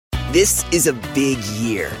This is a big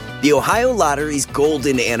year. The Ohio Lottery's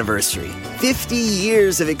golden anniversary. 50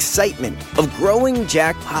 years of excitement, of growing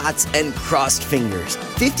jackpots and crossed fingers.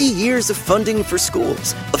 50 years of funding for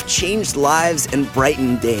schools, of changed lives and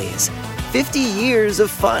brightened days. 50 years of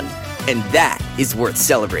fun. And that is worth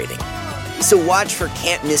celebrating. So watch for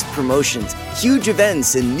can't-miss promotions, huge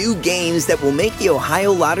events, and new games that will make the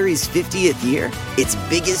Ohio Lottery's 50th year its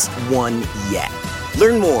biggest one yet.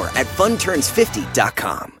 Learn more at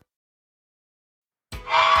funturns50.com.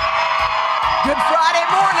 Good Friday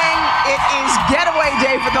morning. It is getaway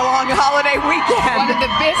day for the long holiday weekend. One of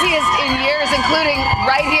the busiest in years, including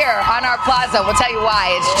right here on our plaza. We'll tell you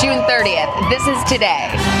why. It's June 30th. This is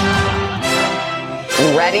today.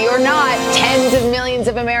 Ready or not, tens of millions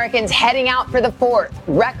of Americans heading out for the 4th.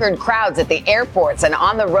 Record crowds at the airports and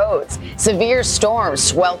on the roads. Severe storms,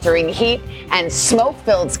 sweltering heat, and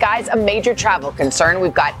smoke-filled skies, a major travel concern.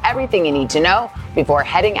 We've got everything you need to know before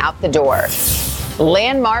heading out the door.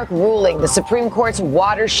 Landmark ruling, the Supreme Court's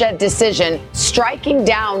watershed decision, striking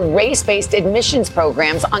down race-based admissions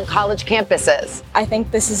programs on college campuses. I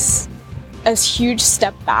think this is a huge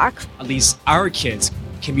step back. At least our kids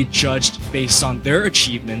can be judged based on their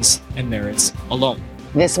achievements and merits alone.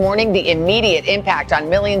 This morning, the immediate impact on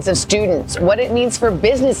millions of students, what it means for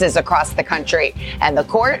businesses across the country, and the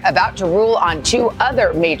court about to rule on 2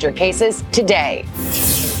 other major cases today.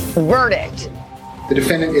 Verdict. The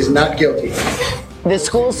defendant is not guilty. The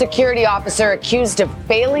school security officer accused of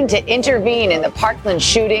failing to intervene in the Parkland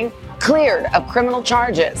shooting, cleared of criminal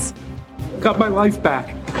charges. Got my life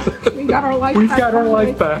back. We got our life We've back. got our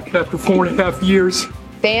life back after 4.5 years.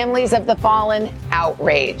 Families of the fallen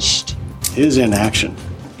outraged. His inaction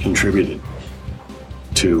contributed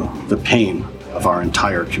to the pain of our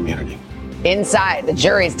entire community. Inside, the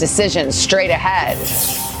jury's decision straight ahead.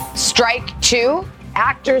 Strike 2.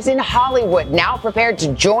 Actors in Hollywood now prepared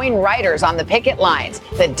to join writers on the picket lines.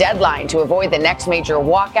 The deadline to avoid the next major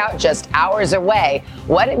walkout just hours away.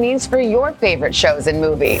 What it means for your favorite shows and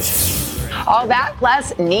movies. All that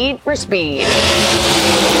plus Need for Speed.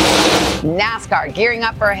 NASCAR gearing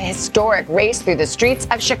up for a historic race through the streets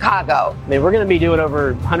of Chicago. I mean, we're going to be doing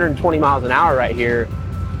over 120 miles an hour right here.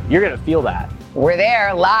 You're going to feel that. We're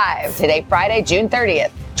there live today, Friday, June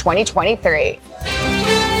 30th, 2023.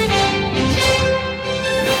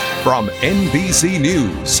 From NBC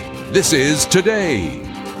News, this is Today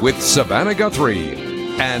with Savannah Guthrie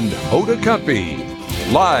and Hoda Kotb,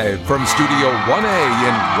 live from Studio 1A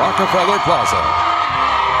in Rockefeller Plaza.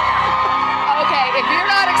 Okay, if you're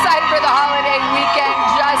not excited for the holiday weekend,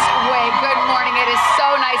 just wait. Good morning. It is so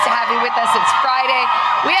nice to have you with us. It's Friday.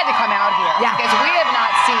 We had to come out here because we have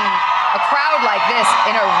not seen a crowd like this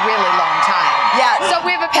in a really long time. Yeah. So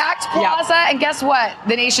we have a packed plaza, and guess what?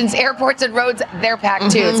 The nation's airports and roads, they're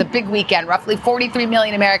packed too. It's a big weekend. Roughly 43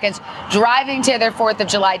 million Americans driving to their 4th of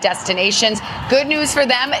July destinations. Good news for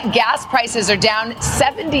them, gas prices are down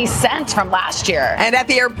 70 cents from last year. And at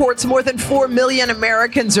the airports, more than 4 million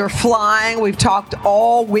Americans are flying. We've talked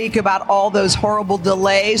all week about all those horrible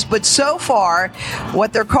delays, but so far,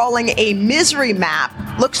 what they're calling a misery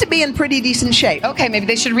map looks to be in pretty decent shape. Okay, maybe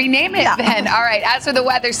they should rename it then. All right, as for the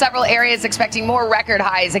weather, several areas expecting more record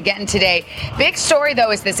highs again today. Big story,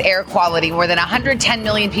 though, is this air quality. More than 110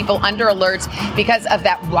 million people under alerts because of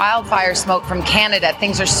that wildfire smoke from Canada.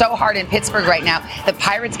 Things are so hard in Pittsburgh right now. The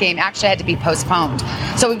Pirates game actually had to be postponed.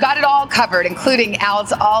 So we've got it all covered, including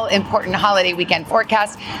Al's all-important holiday weekend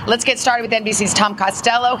forecast. Let's get started with NBC's Tom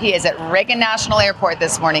Costello. He is at Reagan National Airport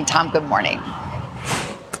this morning. Tom, good morning.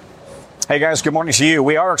 Hey guys, good morning to you.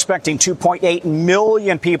 We are expecting 2.8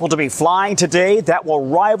 million people to be flying today. That will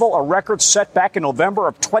rival a record set back in November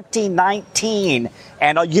of 2019.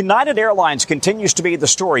 And United Airlines continues to be the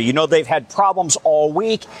story. You know, they've had problems all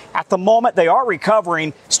week. At the moment, they are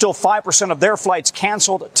recovering. Still 5% of their flights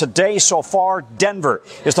canceled today so far. Denver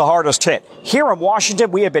is the hardest hit. Here in Washington,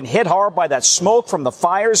 we have been hit hard by that smoke from the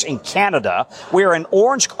fires in Canada. We are in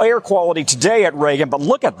orange air quality today at Reagan, but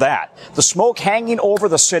look at that. The smoke hanging over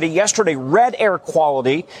the city. Yesterday, red air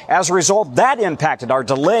quality. As a result, that impacted our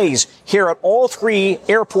delays here at all 3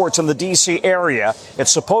 airports in the D.C. area.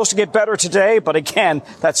 It's supposed to get better today, but again,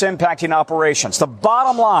 that's impacting operations. The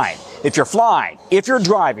bottom line, if you're flying, if you're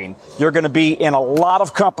driving, you're going to be in a lot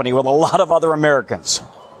of company with a lot of other Americans.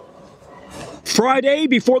 Friday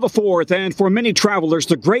before the 4th, and for many travelers,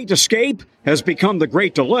 the Great Escape has become the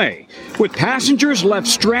Great Delay, with passengers left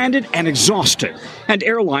stranded and exhausted, and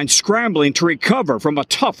airlines scrambling to recover from a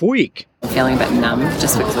tough week. I'm feeling a bit numb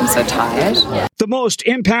just because I'm so tired. The most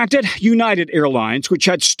impacted, United Airlines, which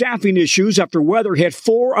had staffing issues after weather hit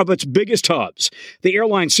 4 of its biggest hubs. The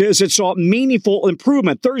airline says it saw meaningful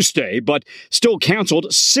improvement Thursday, but still canceled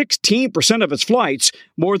 16% of its flights,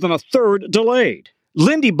 more than a third delayed.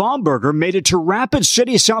 Lindy Baumberger made it to Rapid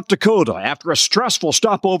City, South Dakota after a stressful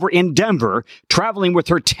stopover in Denver, traveling with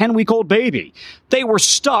her 10-week-old baby. They were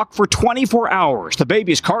stuck for 24 hours, the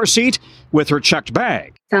baby's car seat with her checked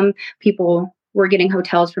bag. Some people were getting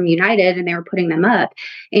hotels from United and they were putting them up,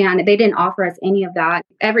 and they didn't offer us any of that.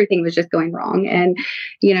 Everything was just going wrong. And,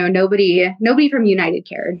 nobody from United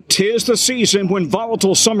cared. 'Tis the season when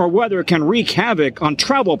volatile summer weather can wreak havoc on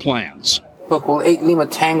travel plans. At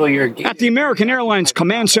the American Airlines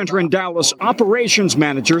Command Center in Dallas, operations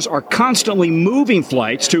managers are constantly moving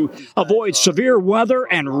flights to avoid severe weather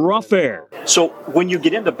and rough air. So when you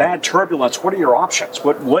get into bad turbulence, what are your options?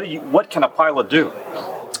 What can a pilot do?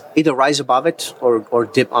 Either rise above it or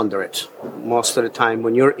dip under it. Most of the time,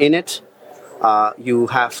 when you're in it, you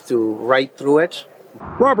have to ride through it.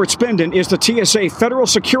 Robert Spindon is the TSA Federal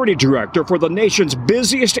Security Director for the nation's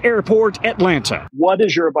busiest airport, Atlanta. What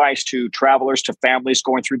is your advice to travelers, to families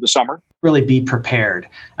going through the summer? Really be prepared.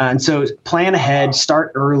 And so plan ahead,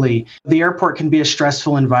 start early. The airport can be a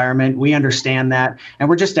stressful environment. We understand that. And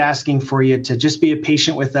we're just asking for you to just be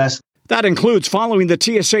patient with us. That includes following the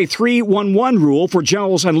TSA 311 rule for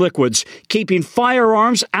gels and liquids, keeping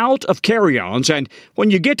firearms out of carry-ons, and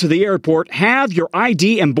when you get to the airport, have your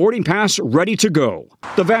ID and boarding pass ready to go.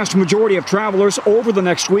 The vast majority of travelers over the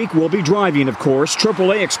next week will be driving, of course.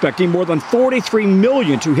 AAA expecting more than 43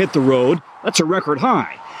 million to hit the road. That's a record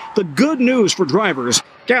high. The good news for drivers,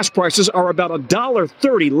 gas prices are about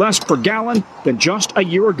 $1.30 less per gallon than just a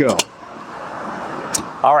year ago.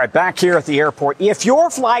 All right, back here at the airport. If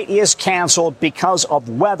your flight is canceled because of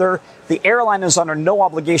weather, the airline is under no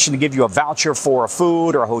obligation to give you a voucher for a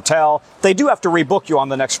food or a hotel. They do have to rebook you on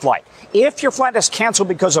the next flight. If your flight is canceled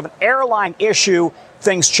because of an airline issue,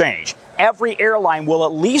 things change. Every airline will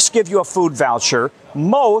at least give you a food voucher.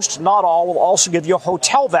 Most, not all, will also give you a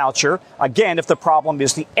hotel voucher, again, if the problem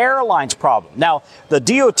is the airline's problem. Now, the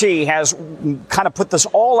DOT has kind of put this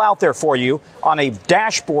all out there for you on a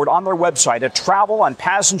dashboard on their website, a travel and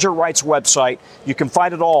passenger rights website. You can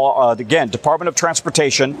find it all, again, Department of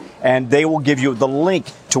Transportation, and they will give you the link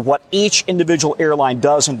to what each individual airline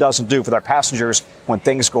does and doesn't do for their passengers when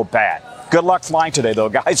things go bad. Good luck flying today, though,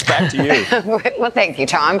 guys. Back to you. Well, thank you,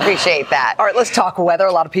 Tom. Appreciate that. All right, let's talk weather.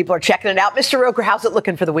 A lot of people are checking it out. Mr. Roker, how's it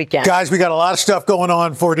looking for the weekend? Guys, we got a lot of stuff going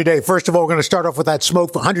on for today. First of all, we're going to start off with that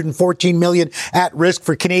smoke. 114 million at risk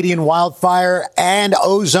for Canadian wildfire and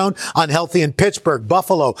ozone. Unhealthy in Pittsburgh,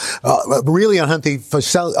 Buffalo, really unhealthy for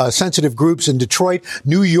sensitive groups in Detroit,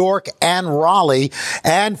 New York, and Raleigh.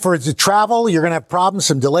 And for the travel, you're going to have problems,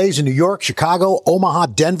 some delays in New York, Chicago, Omaha,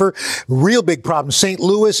 Denver. Real big problems, St.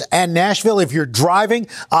 Louis and Nashville. If you're driving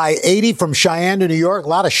I-80 from Cheyenne to New York, a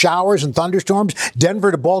lot of showers and thunderstorms.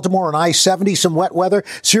 Denver to Baltimore on I-70, some wet weather.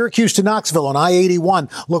 Syracuse to Knoxville on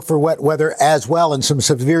I-81, look for wet weather as well and some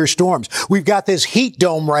severe storms. We've got this heat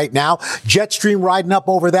dome right now. Jet stream riding up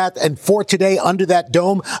over that. And for today, under that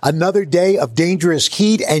dome, another day of dangerous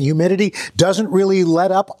heat and humidity doesn't really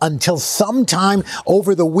let up until sometime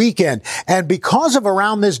over the weekend. And because of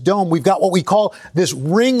around this dome, we've got what we call this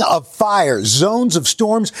ring of fire, zones of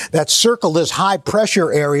storms that circle this high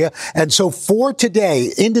pressure area. And so for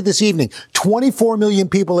today into this evening, 24 million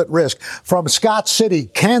people at risk from Scott City,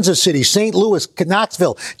 Kansas City, St. Louis,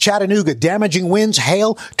 Knoxville, Chattanooga, damaging winds,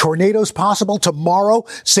 hail, tornadoes possible tomorrow,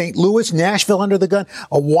 St. Louis, Nashville under the gun,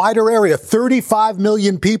 a wider area, 35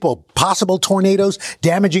 million people, possible tornadoes,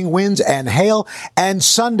 damaging winds and hail. And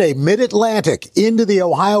Sunday, mid-Atlantic into the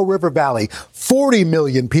Ohio River Valley, 40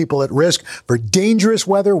 million people at risk for dangerous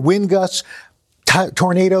weather, wind gusts,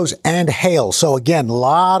 tornadoes and hail. So again, a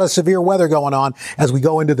lot of severe weather going on as we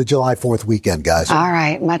go into the July 4th weekend, guys. All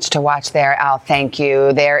right. Much to watch there, Al. Thank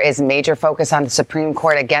you. There is major focus on the Supreme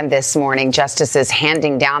Court again this morning. Justices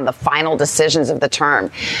handing down the final decisions of the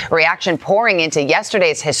term. Reaction pouring into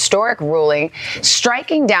yesterday's historic ruling,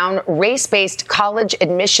 striking down race-based college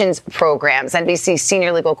admissions programs. NBC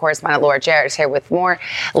senior legal correspondent Laura Jarrett is here with more.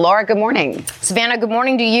 Laura, good morning. Savannah, good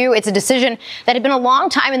morning to you. It's a decision that had been a long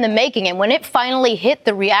time in the making, and when it finally hit,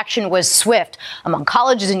 the reaction was swift among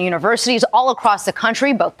colleges and universities all across the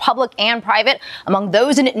country, both public and private, among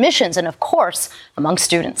those in admissions, and of course, among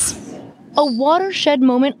students. A watershed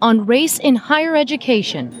moment on race in higher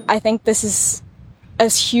education. I think this is a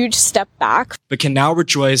huge step back, but can now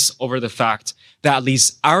rejoice over the fact that at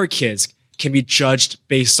least our kids can be judged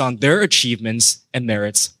based on their achievements and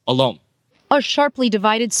merits alone. A sharply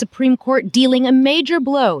divided Supreme Court dealing a major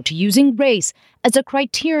blow to using race as a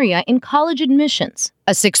criteria in college admissions.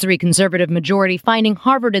 A 6-3 conservative majority finding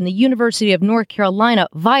Harvard and the University of North Carolina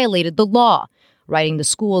violated the law, writing the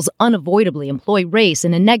schools unavoidably employ race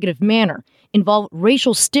in a negative manner, involve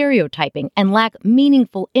racial stereotyping, and lack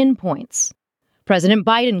meaningful endpoints. President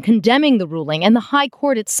Biden condemning the ruling and the high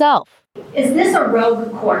court itself. Is this a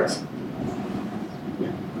rogue court?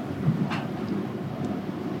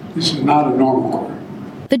 This is not a normal court.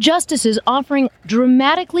 The justices offering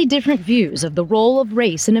dramatically different views of the role of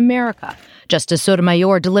race in America. Justice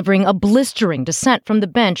Sotomayor delivering a blistering dissent from the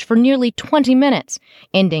bench for nearly 20 minutes,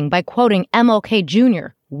 ending by quoting MLK Jr.,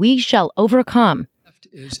 "We shall overcome."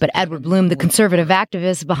 But Edward Bloom, the conservative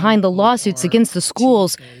activist behind the lawsuits against the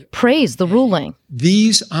schools, praised the ruling.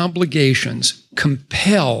 These obligations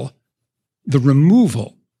compel the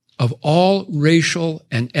removal of all racial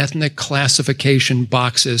and ethnic classification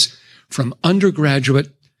boxes from undergraduate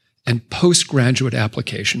and postgraduate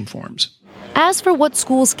application forms. As for what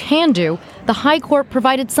schools can do, the High Court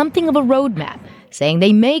provided something of a roadmap, saying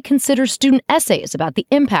they may consider student essays about the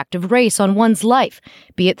impact of race on one's life,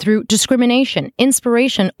 be it through discrimination,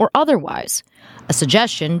 inspiration, or otherwise. A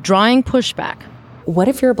suggestion drawing pushback. What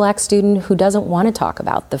if you're a black student who doesn't want to talk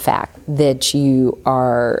about the fact that you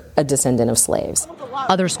are a descendant of slaves?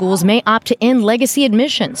 Other schools may opt to end legacy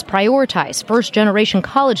admissions, prioritize first-generation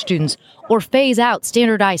college students, or phase out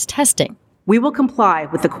standardized testing. We will comply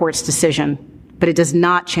with the court's decision, but it does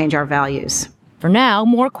not change our values. For now,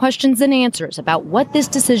 more questions than answers about what this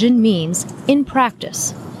decision means in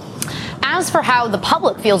practice. As for how the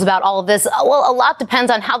public feels about all of this, well, a lot depends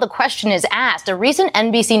on how the question is asked. A recent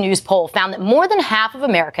NBC News poll found that more than half of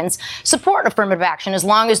Americans support affirmative action as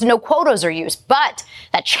long as no quotas are used. But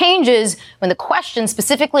that changes when the question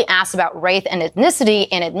specifically asks about race and ethnicity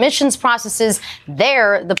in admissions processes.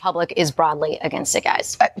 There, the public is broadly against it,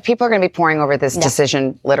 guys. People are going to be poring over this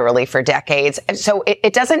decision literally for decades. So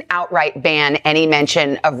it doesn't outright ban any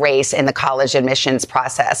mention of race in the college admissions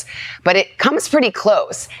process, but it comes pretty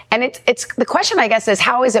close. And it's the question, I guess, is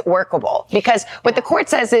how is it workable? Because what the court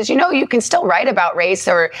says is, you can still write about race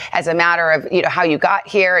or as a matter of, how you got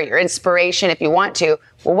here, your inspiration, if you want to.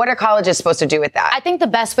 Well, what are colleges supposed to do with that? I think the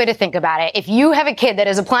best way to think about it, if you have a kid that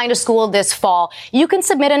is applying to school this fall, you can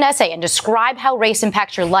submit an essay and describe how race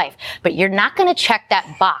impacts your life, but you're not going to check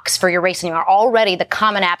that box for your race anymore. Already, the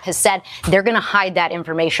Common App has said they're going to hide that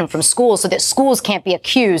information from schools so that schools can't be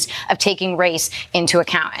accused of taking race into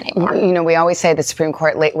account anymore. We always say the Supreme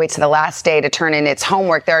Court waits to the last day to turn in its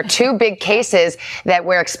homework. There are two big cases that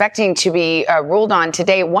we're expecting to be ruled on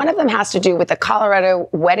today. One of them has to do with a Colorado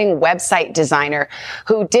wedding website designer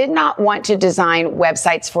who did not want to design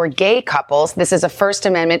websites for gay couples. This is a First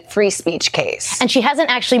Amendment free speech case. And she hasn't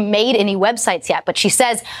actually made any websites yet, but she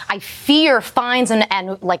says, I fear fines and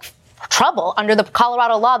trouble under the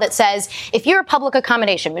Colorado law that says if you're a public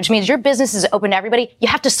accommodation, which means your business is open to everybody, you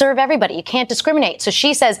have to serve everybody. You can't discriminate. So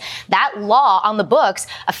she says that law on the books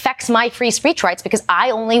affects my free speech rights because I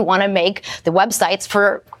only want to make the websites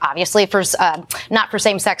for, obviously, not for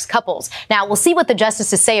same-sex couples. Now, we'll see what the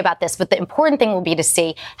justices say about this, but the important thing will be to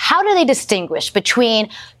see how do they distinguish between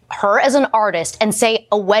her as an artist and, say,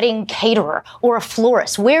 a wedding caterer or a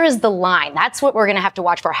florist? Where is the line? That's what we're going to have to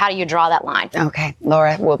watch for. How do you draw that line? Okay,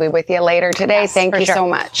 Laura, we'll be with you later today. Yes, Thank you so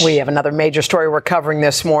much. We have another major story we're covering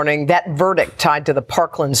this morning. That verdict tied to the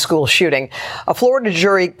Parkland school shooting. A Florida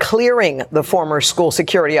jury clearing the former school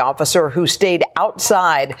security officer who stayed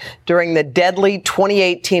outside during the deadly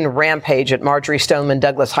 2018 rampage at Marjorie Stoneman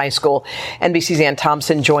Douglas High School. NBC's Ann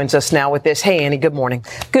Thompson joins us now with this. Hey, Annie, good morning.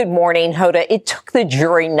 Good morning, Hoda. It took the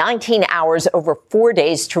jury 19 hours over 4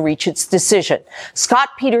 days to reach its decision. Scott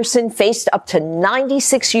Peterson faced up to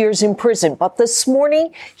 96 years in prison, but this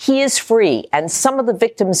morning he is free, and some of the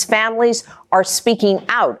victims' families are speaking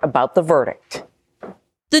out about the verdict.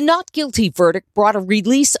 The not guilty verdict brought a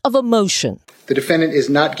release of emotion. The defendant is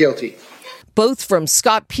not guilty. Both from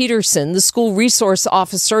Scott Peterson, the school resource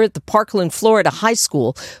officer at the Parkland, Florida High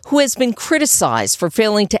School, who has been criticized for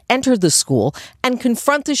failing to enter the school and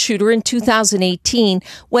confront the shooter in 2018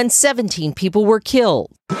 when 17 people were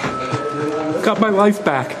killed. Got my life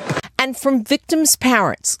back. And from victims'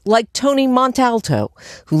 parents, like Tony Montalto,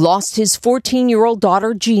 who lost his 14-year-old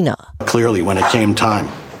daughter, Gina. Clearly, when it came time,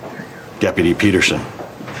 Deputy Peterson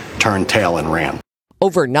turned tail and ran.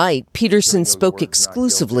 Overnight, Peterson spoke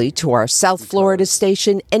exclusively to our South Florida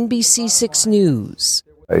station, NBC6 News.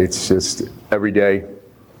 It's just every day,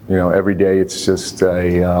 it's just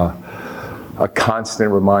a a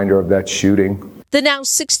constant reminder of that shooting. The now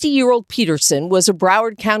 60-year-old Peterson was a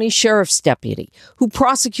Broward County Sheriff's deputy who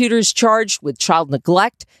prosecutors charged with child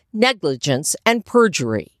neglect, negligence, and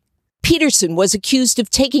perjury. Peterson was accused of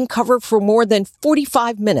taking cover for more than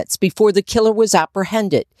 45 minutes before the killer was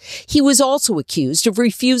apprehended. He was also accused of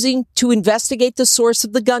refusing to investigate the source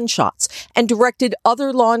of the gunshots and directed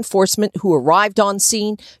other law enforcement who arrived on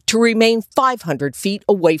scene to remain 500 feet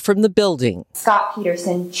away from the building. Scott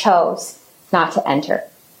Peterson chose not to enter,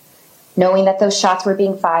 knowing that those shots were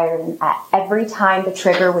being fired, and at every time the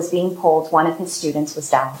trigger was being pulled, one of his students was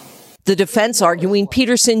dying. The defense arguing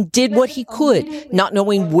Peterson did what he could, not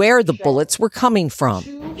knowing where the bullets were coming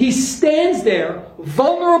from. He stands there,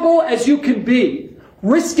 vulnerable as you can be,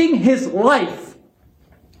 risking his life,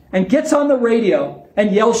 and gets on the radio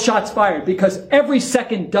and yells shots fired, because every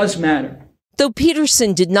second does matter. Though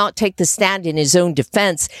Peterson did not take the stand in his own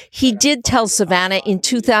defense, he did tell Savannah in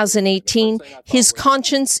 2018 his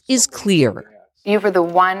conscience is clear. You were the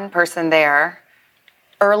one person there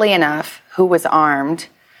early enough who was armed,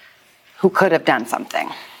 who could have done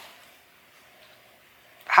something.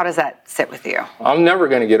 How does that sit with you? I'm never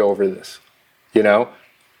going to get over this. You know,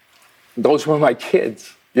 those were my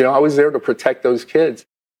kids. You know, I was there to protect those kids.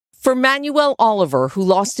 For Manuel Oliver, who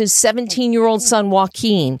lost his 17-year-old son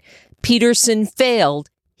Joaquin, Peterson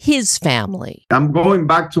failed his family. I'm going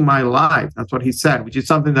back to my life. That's what he said, which is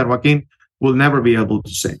something that Joaquin will never be able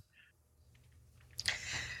to say.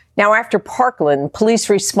 Now, after Parkland, police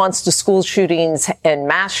response to school shootings and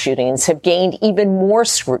mass shootings have gained even more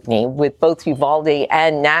scrutiny with both Uvalde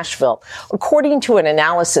and Nashville. According to an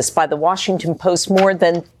analysis by the Washington Post, more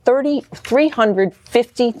than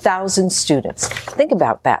 350,000 students, think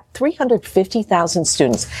about that, 350,000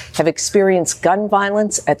 students have experienced gun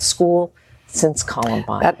violence at school since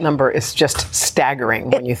Columbine. That number is just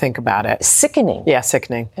staggering when you think about it. Sickening. Yeah,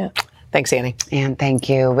 sickening. Yeah. Thanks, Annie. And thank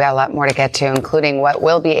you. We have a lot more to get to, including what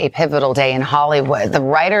will be a pivotal day in Hollywood. The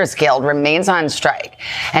Writers Guild remains on strike,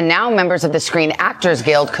 and now members of the Screen Actors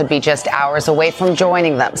Guild could be just hours away from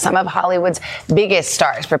joining them. Some of Hollywood's biggest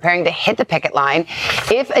stars preparing to hit the picket line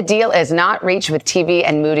if a deal is not reached with TV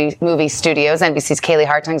and movie studios. NBC's Kaylee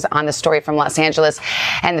Harting's on the story from Los Angeles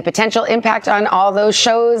and the potential impact on all those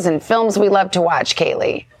shows and films we love to watch.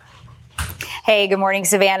 Kaylee. Hey, good morning,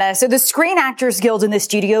 Savannah. So the Screen Actors Guild in the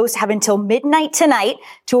studios have until midnight tonight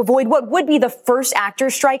to avoid what would be the first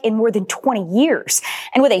actors' strike in more than 20 years.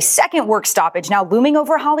 And with a second work stoppage now looming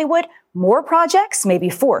over Hollywood, more projects may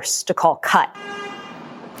be forced to call cut.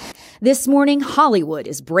 This morning, Hollywood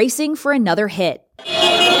is bracing for another hit.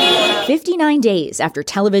 59 days after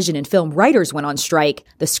television and film writers went on strike,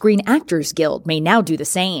 the Screen Actors Guild may now do the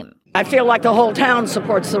same. I feel like the whole town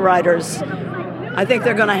supports the writers. I think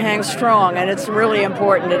they're going to hang strong, and it's really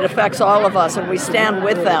important. It affects all of us, and we stand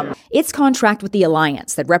with them. Its contract with the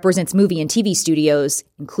Alliance that represents movie and TV studios,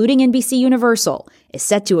 including NBC Universal, is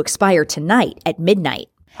set to expire tonight at midnight.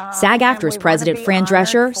 SAG-AFTRA's president Fran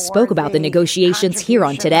Drescher spoke about the negotiations here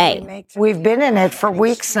on Today. We've been in it for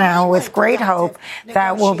weeks now with great hope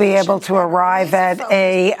that we'll be able to arrive at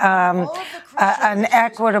an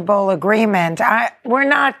equitable agreement. We're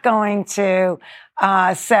not going to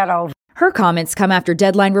settle. Her comments come after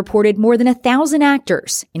Deadline reported more than 1,000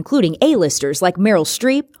 actors, including A-listers like Meryl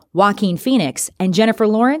Streep, Joaquin Phoenix, and Jennifer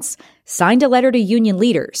Lawrence, signed a letter to union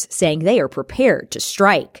leaders saying they are prepared to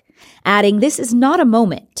strike, adding this is not a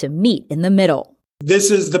moment to meet in the middle.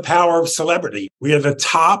 This is the power of celebrity. We are the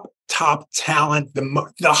top talent,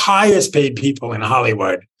 the highest paid people in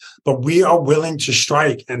Hollywood, but we are willing to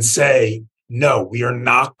strike and say, no, we are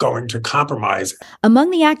not going to compromise.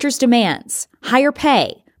 Among the actors' demands, higher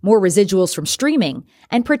pay, more residuals from streaming,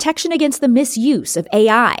 and protection against the misuse of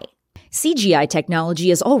AI. CGI technology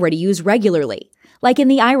is already used regularly, like in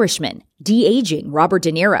The Irishman, de-aging Robert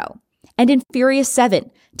De Niro, and in Furious 7,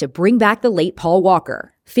 to bring back the late Paul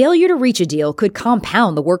Walker. Failure to reach a deal could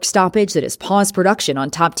compound the work stoppage that has paused production on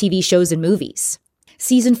top TV shows and movies.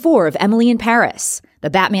 Season 4 of Emily in Paris, the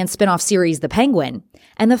Batman spin-off series The Penguin,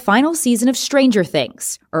 and the final season of Stranger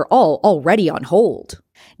Things are all already on hold.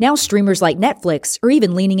 Now streamers like Netflix are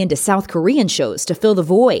even leaning into South Korean shows to fill the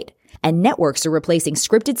void, and networks are replacing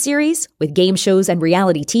scripted series with game shows and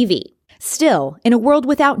reality TV. Still, in a world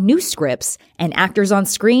without new scripts and actors on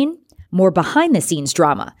screen, more behind-the-scenes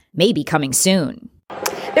drama may be coming soon.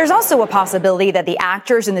 There's also a possibility that the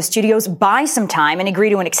actors in the studios buy some time and agree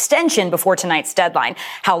to an extension before tonight's deadline.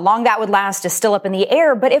 How long that would last is still up in the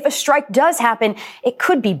air, but if a strike does happen, it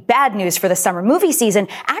could be bad news for the summer movie season.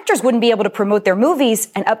 Actors wouldn't be able to promote their movies,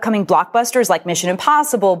 and upcoming blockbusters like Mission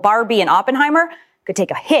Impossible, Barbie, and Oppenheimer could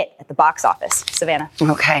take a hit at the box office. Savannah.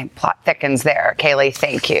 Okay, plot thickens there. Kaylee,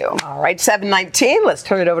 thank you. All right, 7:19. Let's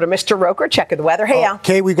turn it over to Mr. Roker. Check of the weather. Hey, Al.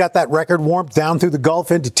 Okay, we've got that record warmth down through the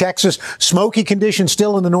Gulf into Texas. Smoky conditions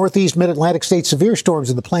still in the Northeast, Mid-Atlantic states, severe storms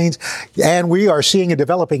in the plains. And we are seeing a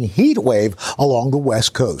developing heat wave along the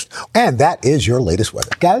West Coast. And that is your latest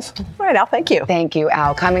weather. Guys? All right, Al, thank you. Thank you,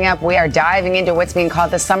 Al. Coming up, we are diving into what's being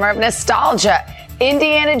called the summer of nostalgia.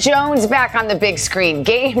 Indiana Jones back on the big screen.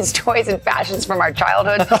 Games, toys, and fashions from our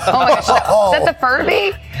childhood. Oh my gosh, is that the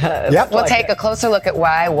Furby? Yep. We'll take a closer look at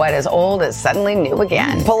why what is old is suddenly new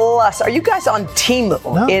again. Plus, are you guys on Temu?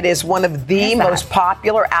 No. It is one of the most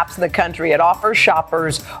popular apps in the country. It offers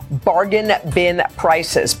shoppers bargain bin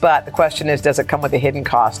prices. But the question is, does it come with a hidden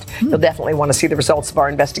cost? You'll definitely want to see the results of our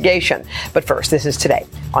investigation. But first, this is Today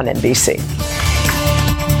on NBC.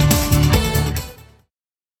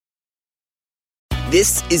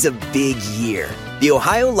 This is a big year. The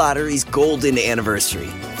Ohio Lottery's golden anniversary.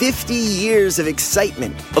 50 years of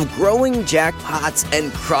excitement, of growing jackpots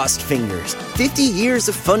and crossed fingers. 50 years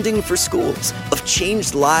of funding for schools, of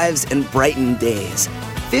changed lives and brightened days.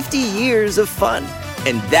 50 years of fun.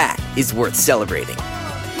 And that is worth celebrating.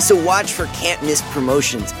 So watch for can't-miss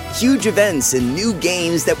promotions, huge events, and new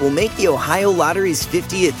games that will make the Ohio Lottery's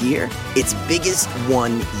 50th year its biggest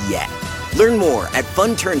one yet. Learn more at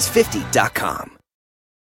funturns50.com.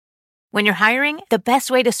 When you're hiring, the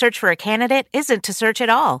best way to search for a candidate isn't to search at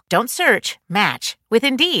all. Don't search, match with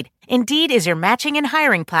Indeed. Indeed is your matching and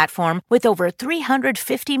hiring platform with over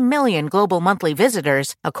 350 million global monthly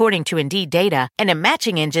visitors, according to Indeed data, and a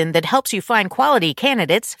matching engine that helps you find quality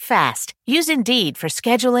candidates fast. Use Indeed for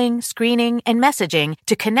scheduling, screening, and messaging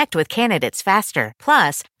to connect with candidates faster.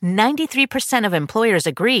 Plus, 93% of employers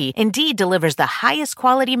agree Indeed delivers the highest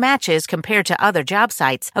quality matches compared to other job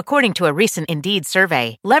sites, according to a recent Indeed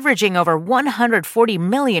survey. Leveraging over 140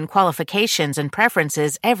 million qualifications and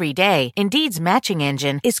preferences every day, Indeed's matching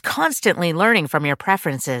engine is constantly learning from your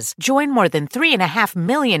preferences. Join more than 3.5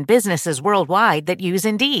 million businesses worldwide that use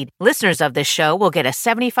Indeed. Listeners of this show will get a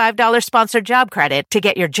 $75 sponsored job credit to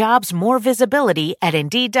get your jobs more visibility at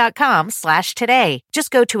Indeed.com/today.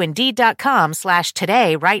 Just go to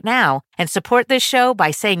Indeed.com/today right now and support this show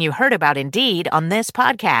by saying you heard about Indeed on this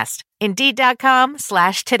podcast.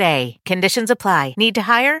 Indeed.com/today. Conditions apply. Need to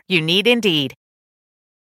hire? You need Indeed.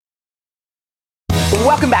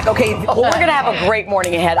 Welcome back. Okay, well, we're going to have a great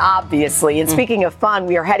morning ahead, obviously. And speaking of fun,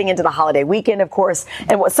 we are heading into the holiday weekend, of course,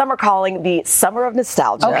 and what some are calling the summer of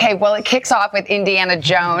nostalgia. Okay, well, it kicks off with Indiana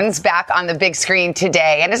Jones back on the big screen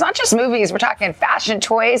today. And it's not just movies. We're talking fashion,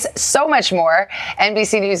 toys, so much more.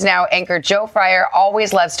 NBC News Now anchor Joe Fryer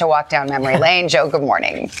always loves to walk down memory lane. Joe, good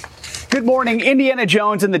morning. Good morning. Indiana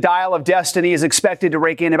Jones and the Dial of Destiny is expected to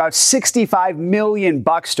rake in about $65 million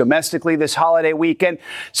domestically this holiday weekend.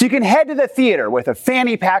 So you can head to the theater with a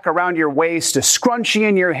fanny pack around your waist, a scrunchie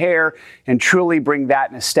in your hair, and truly bring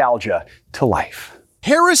that nostalgia to life.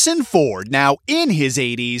 Harrison Ford, now in his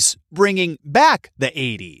 80s, bringing back the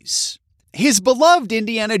 80s. His beloved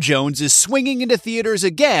Indiana Jones is swinging into theaters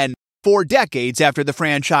again 4 decades after the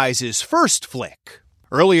franchise's first flick.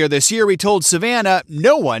 Earlier this year, he told Savannah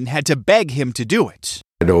no one had to beg him to do it.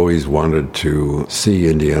 I'd always wanted to see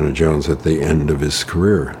Indiana Jones at the end of his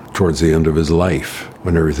career, towards the end of his life,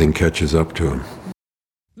 when everything catches up to him.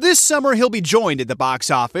 This summer, he'll be joined at the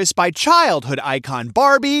box office by childhood icon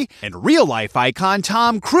Barbie and real-life icon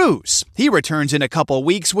Tom Cruise. He returns in a couple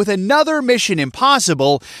weeks with another Mission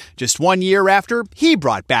Impossible, just 1 year after he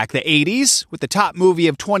brought back the 80s with the top movie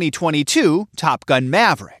of 2022, Top Gun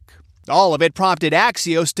Maverick. All of it prompted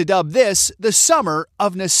Axios to dub this the summer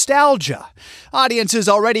of nostalgia. Audiences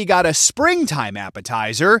already got a springtime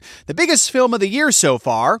appetizer. The biggest film of the year so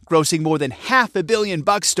far, grossing more than $500 million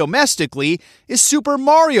domestically, is Super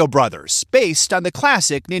Mario Bros., based on the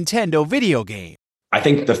classic Nintendo video game. I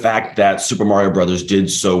think the fact that Super Mario Brothers did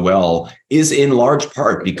so well is in large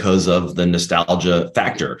part because of the nostalgia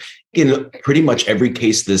factor. In pretty much every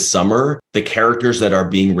case this summer, the characters that are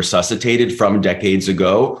being resuscitated from decades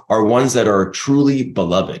ago are ones that are truly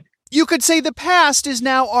beloved. You could say the past is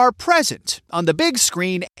now our present, on the big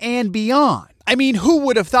screen and beyond. I mean, who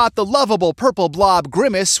would have thought the lovable purple blob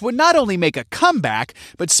Grimace would not only make a comeback,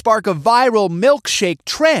 but spark a viral milkshake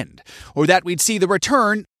trend, or that we'd see the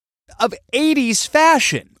return of 80s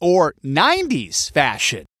fashion or 90s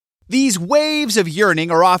fashion. These waves of yearning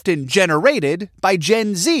are often generated by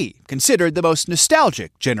Gen Z, considered the most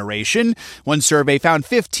nostalgic generation. One survey found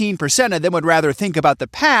 15% of them would rather think about the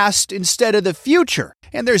past instead of the future.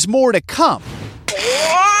 And there's more to come.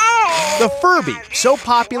 The Furby, so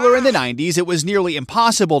popular in the 90s it was nearly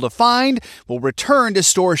impossible to find, will return to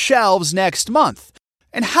store shelves next month.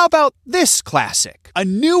 And how about this classic? A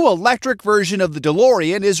new electric version of the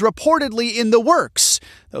DeLorean is reportedly in the works,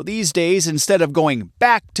 though these days, instead of going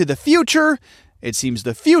back to the future, it seems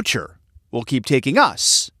the future will keep taking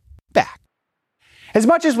us back. As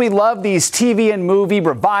much as we love these TV and movie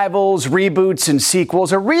revivals, reboots, and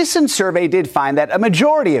sequels, a recent survey did find that a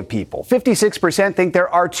majority of people, 56%, think there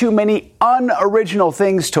are too many unoriginal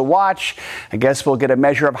things to watch. I guess we'll get a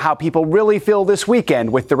measure of how people really feel this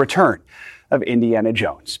weekend with the return of Indiana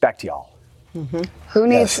Jones. Back to y'all. Mm-hmm. Who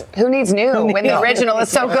needs new when the original is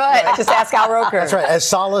so good? Just ask Al Roker. That's right. As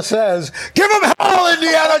Sala says, give them hell,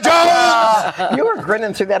 Indiana Jones! You were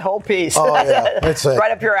grinning through that whole piece. Oh, yeah. That's it.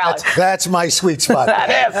 Right up your alley. That's my sweet spot.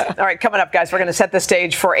 That is. All right, coming up, guys, we're going to set the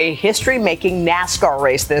stage for a history-making NASCAR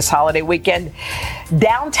race this holiday weekend.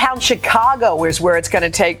 Downtown Chicago is where it's going to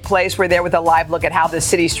take place. We're there with a live look at how the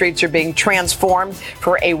city streets are being transformed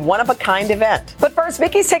for a one-of-a-kind event. But first,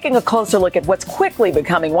 Vicki's taking a closer look at what's quickly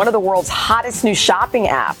becoming one of the world's hottest new shopping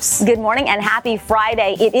apps. Good morning and happy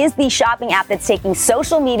Friday. It is the shopping app that's taking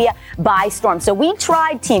social media by storm. So we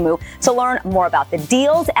tried Temu to learn more about the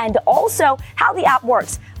deals and also how the app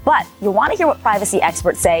works. But you'll want to hear what privacy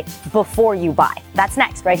experts say before you buy. That's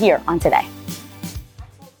next right here on Today.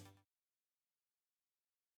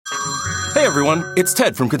 Hey everyone, it's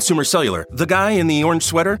Ted from Consumer Cellular, the guy in the orange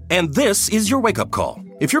sweater, and this is your wake-up call.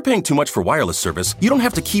 If you're paying too much for wireless service, you don't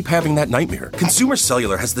have to keep having that nightmare. Consumer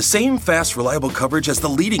Cellular has the same fast, reliable coverage as the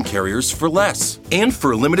leading carriers for less. And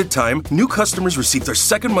for a limited time, new customers receive their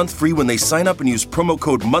second month free when they sign up and use promo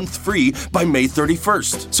code MONTHFREE by May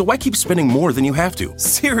 31st. So why keep spending more than you have to?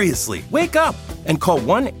 Seriously, wake up and call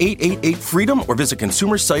 1-888-FREEDOM or visit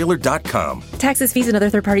consumercellular.com. Taxes, fees, and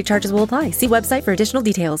other third-party charges will apply. See website for additional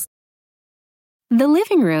details. The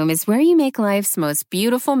living room is where you make life's most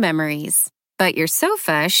beautiful memories. But your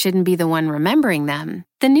sofa shouldn't be the one remembering them.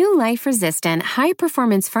 The new life-resistant,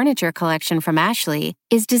 high-performance furniture collection from Ashley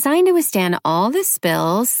is designed to withstand all the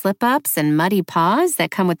spills, slip-ups, and muddy paws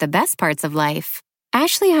that come with the best parts of life.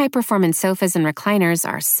 Ashley high-performance sofas and recliners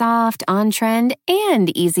are soft, on-trend,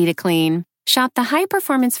 and easy to clean. Shop the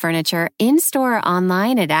high-performance furniture in-store or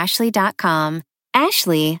online at ashley.com.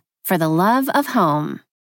 Ashley, for the love of home.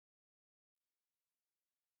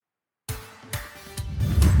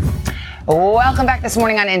 Welcome back this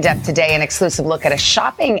morning on In Depth. Today, an exclusive look at a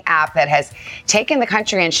shopping app that has taken the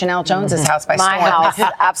country and Chanel Jones's house by storm. My house,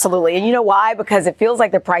 absolutely. And you know why? Because it feels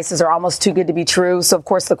like the prices are almost too good to be true. So, of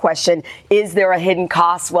course, the question, is there a hidden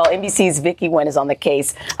cost? Well, NBC's Vicki Nguyen is on the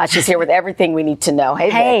case. She's here with everything we need to know.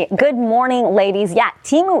 Hey, good morning, ladies. Yeah,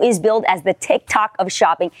 Temu is billed as the TikTok of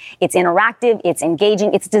shopping. It's interactive, it's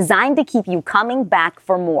engaging, it's designed to keep you coming back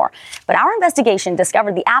for more. But our investigation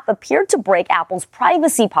discovered the app appeared to break Apple's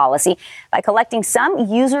privacy policy by collecting some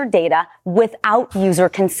user data without user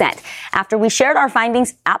consent. After we shared our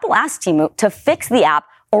findings, Apple asked Temu to fix the app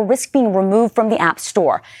or risk being removed from the App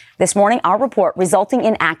Store. This morning, our report resulting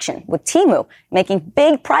in action, with Temu making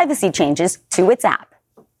big privacy changes to its app.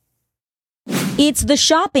 It's the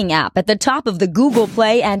shopping app at the top of the Google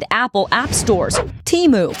Play and Apple app stores,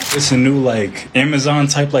 Temu. It's a new Amazon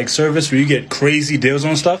type service where you get crazy deals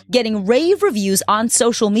on stuff. Getting rave reviews on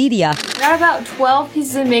social media. Got about 12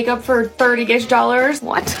 pieces of makeup for $30-ish.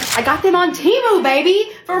 What? I got them on Temu,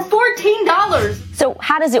 baby, for $14. So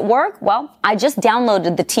how does it work? Well, I just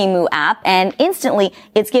downloaded the Temu app and instantly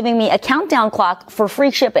it's giving me a countdown clock for free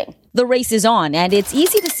shipping. The race is on and it's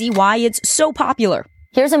easy to see why it's so popular.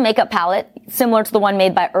 Here's a makeup palette similar to the one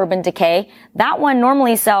made by Urban Decay. That one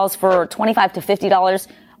normally sells for $25 to $50.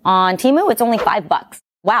 On Temu, it's only $5.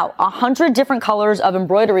 Wow, 100 different colors of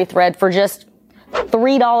embroidery thread for just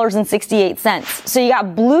 $3.68. So you got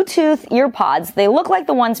Bluetooth earpods. They look like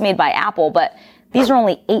the ones made by Apple, but these are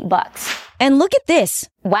only $8. And look at this.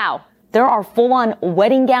 Wow, there are full-on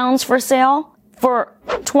wedding gowns for sale for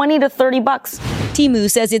 $20 to $30.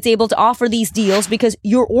 Temu says it's able to offer these deals because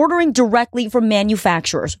you're ordering directly from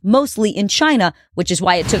manufacturers, mostly in China, which is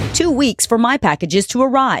why it took 2 weeks for my packages to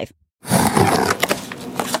arrive.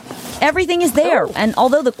 Everything is there, and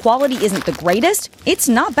although the quality isn't the greatest, it's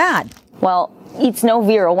not bad. Well, it's no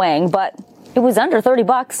Vera Wang, but it was under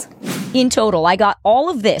 $30. In total, I got all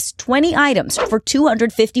of this, 20 items, for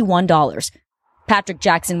 $251. Patrick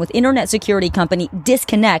Jackson with internet security company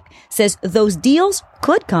Disconnect says those deals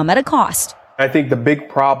could come at a cost. I think the big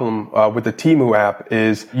problem with the Temu app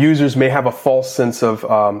is users may have a false sense of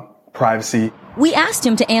privacy. We asked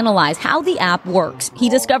him to analyze how the app works. He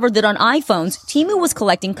discovered that on iPhones, Temu was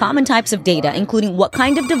collecting common types of data, including what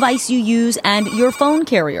kind of device you use and your phone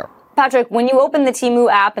carrier. Patrick, when you opened the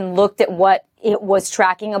Temu app and looked at what it was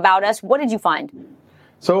tracking about us, what did you find?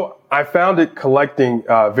 So I found it collecting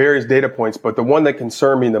various data points, but the one that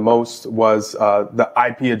concerned me the most was the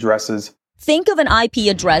IP addresses. Think of an IP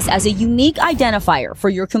address as a unique identifier for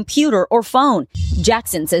your computer or phone.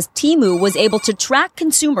 Jackson says Temu was able to track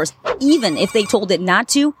consumers even if they told it not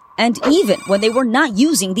to, and even when they were not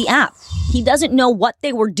using the app. He doesn't know what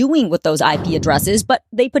they were doing with those IP addresses, but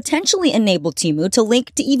they potentially enabled Temu to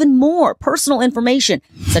link to even more personal information,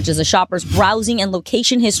 such as a shopper's browsing and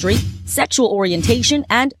location history, sexual orientation,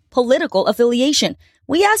 and political affiliation.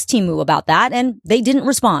 We asked Temu about that, and they didn't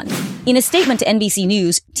respond. In a statement to NBC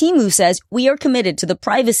News, Temu says, "We are committed to the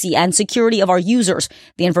privacy and security of our users.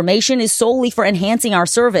 The information is solely for enhancing our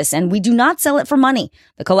service, and we do not sell it for money.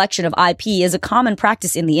 The collection of IP is a common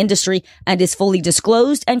practice in the industry and is fully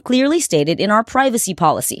disclosed and clearly stated in our privacy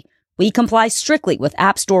policy. We comply strictly with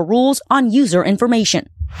App Store rules on user information."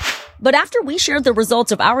 But after we shared the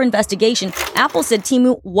results of our investigation, Apple said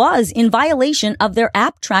Temu was in violation of their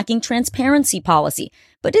app tracking transparency policy,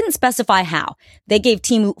 but didn't specify how. They gave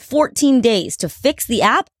Temu 14 days to fix the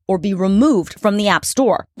app or be removed from the App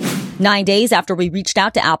Store. 9 days after we reached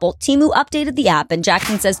out to Apple, Temu updated the app, and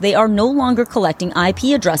Jackson says they are no longer collecting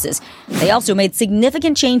IP addresses. They also made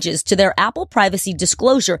significant changes to their Apple privacy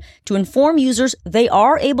disclosure to inform users they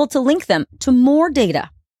are able to link them to more data.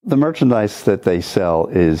 The merchandise that they sell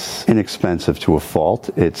is inexpensive to a fault.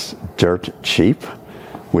 It's dirt cheap,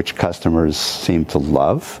 which customers seem to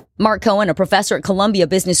love. Mark Cohen, a professor at Columbia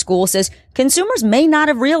Business School, says consumers may not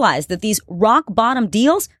have realized that these rock-bottom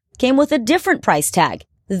deals came with a different price tag: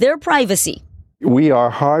 their privacy. We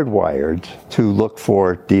are hardwired to look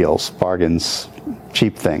for deals, bargains,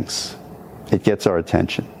 cheap things. It gets our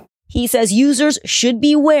attention. He says users should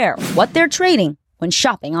be aware what they're trading when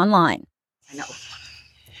shopping online. I know.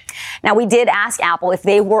 Now, we did ask Apple if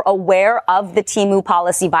they were aware of the Temu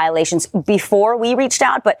policy violations before we reached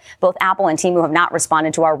out, but both Apple and Temu have not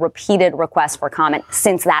responded to our repeated requests for comment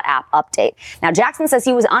since that app update. Now, Jackson says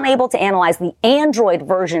he was unable to analyze the Android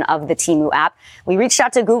version of the Temu app. We reached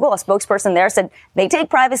out to Google. A spokesperson there said they take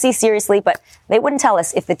privacy seriously, but they wouldn't tell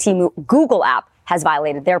us if the Temu Google app has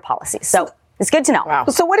violated their policy. So it's good to know. Wow.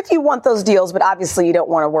 So what if you want those deals, but obviously you don't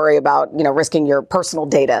want to worry about, risking your personal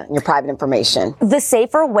data and your private information? The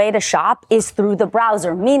safer way to shop is through the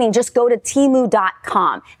browser, meaning just go to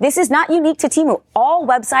Temu.com. This is not unique to Temu. All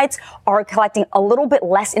websites are collecting a little bit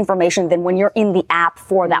less information than when you're in the app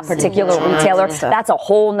for that particular retailer. That's a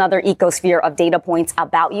whole nother ecosphere of data points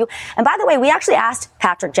about you. And by the way, we actually asked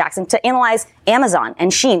Patrick Jackson to analyze Amazon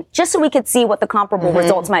and Shein just so we could see what the comparable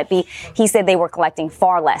results might be. He said they were collecting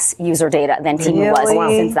far less user data than Temu was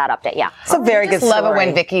since that update. Yeah. It's a very good story. I love it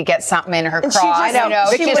when Vicky gets something in her And craw. she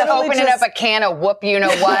just- She's she opening up a can of whoop, you know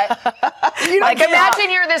what?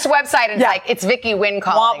 Imagine you're this website and it's Vicky Wynn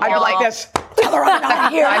calling. I'd be like this. Tell her I'm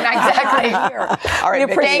not here. I'm exactly All right,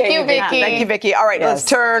 Vicky. Thank you, Vicky. Thank you, Vicky. All right, let's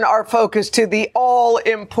turn our focus to the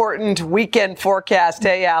all-important weekend forecast.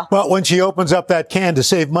 Hey, Al. Well, when she opens up that can to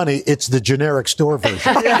save money, it's the generic store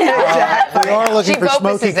version. Exactly. We are looking for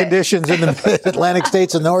smoky conditions in the mid-Atlantic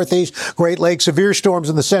states and Northeast, Great Lakes, severe storms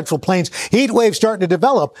in the Central Plains, heat waves starting to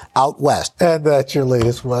develop out west. And that's your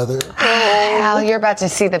latest weather. Al, you're about to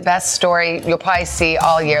see the best story you'll probably see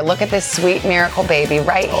all year. Look at this sweet miracle baby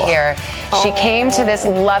right here. She came to this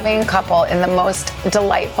loving couple in the most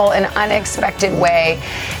delightful and unexpected way.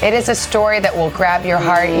 It is a story that will grab your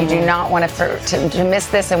heart. You do not want to miss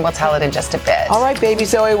this, and we'll tell it in just a bit. All right, baby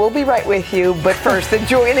Zoe, we'll be right with you. But first, the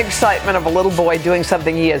joy and excitement of a little boy doing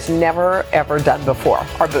something he has never, ever done before.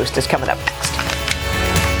 Our boost is coming up next.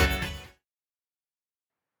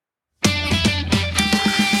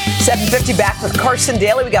 $7:50 back with Carson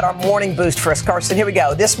Daly. We got our morning boost for us. Carson, here we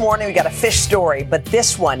go. This morning we got a fish story, but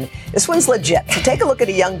this one's legit. So take a look at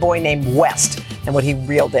a young boy named West and what he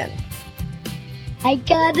reeled in. I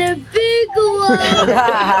got a big one.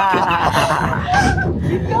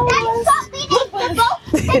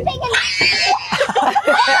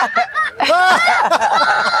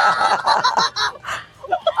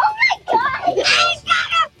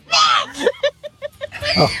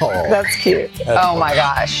 Oh, that's cute. Oh my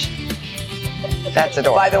gosh. That's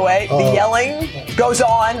adorable. By the way, the yelling goes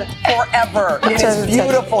on forever. It's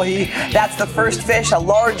beautiful. That's the first fish, a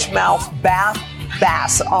largemouth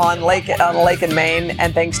bass on a lake in Maine,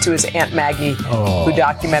 and thanks to his Aunt Maggie, who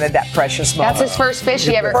documented that precious moment. That's his first fish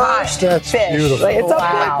he ever caught. That's fish. beautiful. It's a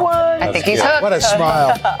big one. I think he's hooked. What a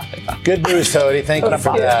smile. Good news, Cody. Thank you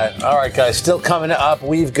for that. All right, guys. Still coming up,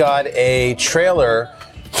 we've got a trailer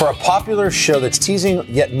for a popular show that's teasing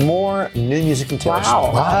yet more new music and Taylor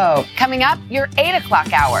Swift. Wow. Coming up, your 8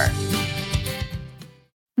 o'clock hour.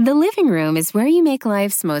 The living room is where you make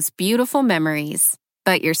life's most beautiful memories.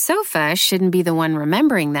 But your sofa shouldn't be the one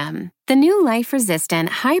remembering them. The new life-resistant,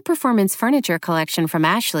 high-performance furniture collection from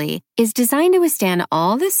Ashley is designed to withstand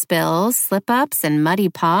all the spills, slip-ups, and muddy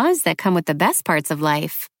paws that come with the best parts of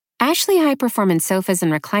life. Ashley high-performance sofas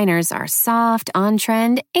and recliners are soft,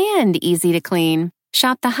 on-trend, and easy to clean.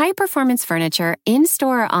 Shop the high-performance furniture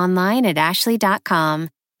in-store or online at ashley.com.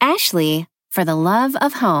 Ashley, for the love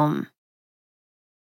of home.